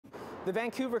The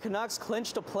Vancouver Canucks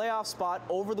clinched a playoff spot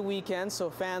over the weekend, so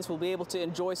fans will be able to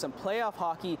enjoy some playoff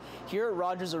hockey here at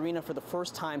Rogers Arena for the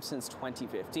first time since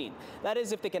 2015. That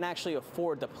is, if they can actually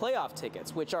afford the playoff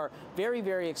tickets, which are very,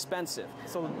 very expensive.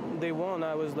 So they won,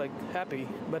 I was like happy,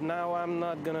 but now I'm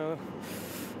not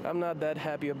that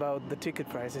happy about the ticket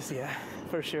prices, yeah,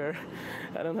 for sure.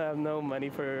 I don't have no money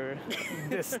for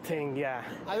this thing, yeah.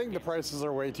 I think the prices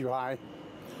are way too high.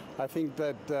 I think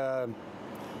that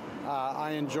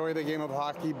I enjoy the game of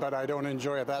hockey, but I don't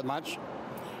enjoy it that much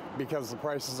because the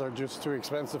prices are just too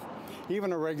expensive.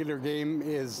 Even a regular game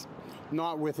is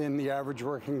not within the average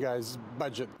working guy's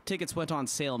budget. Tickets went on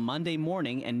sale Monday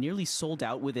morning and nearly sold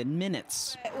out within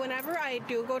minutes. Whenever I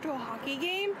do go to a hockey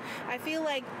game, I feel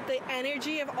like the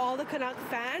energy of all the Canuck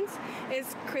fans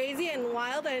is crazy and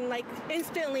wild, and like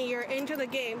instantly you're into the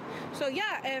game. So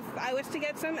yeah, if I was to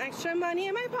get some extra money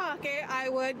in my pocket, I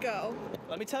would go.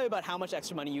 Let me tell you about how much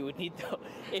extra money you would need though.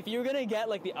 If you're gonna get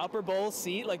like the upper bowl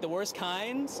seat, like the worst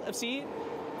kinds of seat,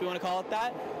 if you want to call it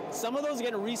that, some of those are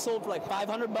getting resold for like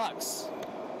 $500.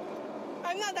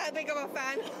 I'm not that big of a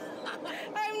fan.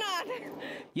 I'm not.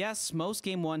 Yes, most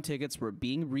Game 1 tickets were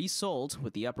being resold,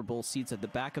 with the upper bowl seats at the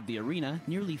back of the arena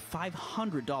nearly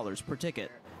 $500 per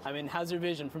ticket. I mean, how's your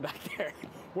vision from back there?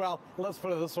 Well, let's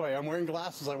put it this way. I'm wearing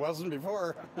glasses I wasn't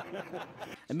before.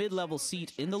 A mid-level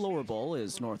seat in the lower bowl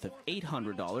is north of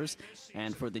 $800,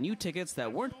 and for the new tickets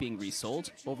that weren't being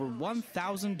resold, over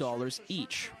 $1,000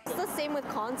 each. It's the same with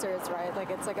concerts, right? Like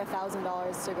it's like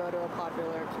 $1,000 to go to a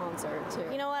popular concert too.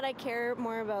 You know what? I care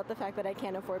more about the fact that I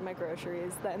can't afford my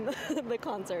groceries than the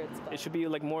concerts. But. It should be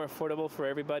like more affordable for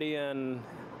everybody, and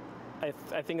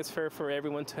I think it's fair for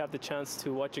everyone to have the chance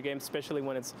to watch a game, especially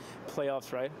when it's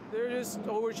playoffs, right? They're just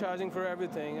overcharging for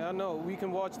everything. I know we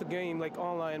can watch the game like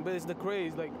online, but it's the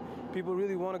craze. Like people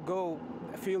really want to go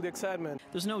feel the excitement.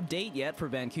 There's no date yet for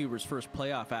Vancouver's first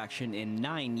playoff action in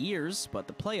 9 years, but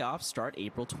the playoffs start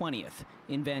April 20th.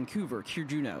 In Vancouver, Kier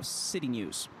Junos, City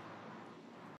News.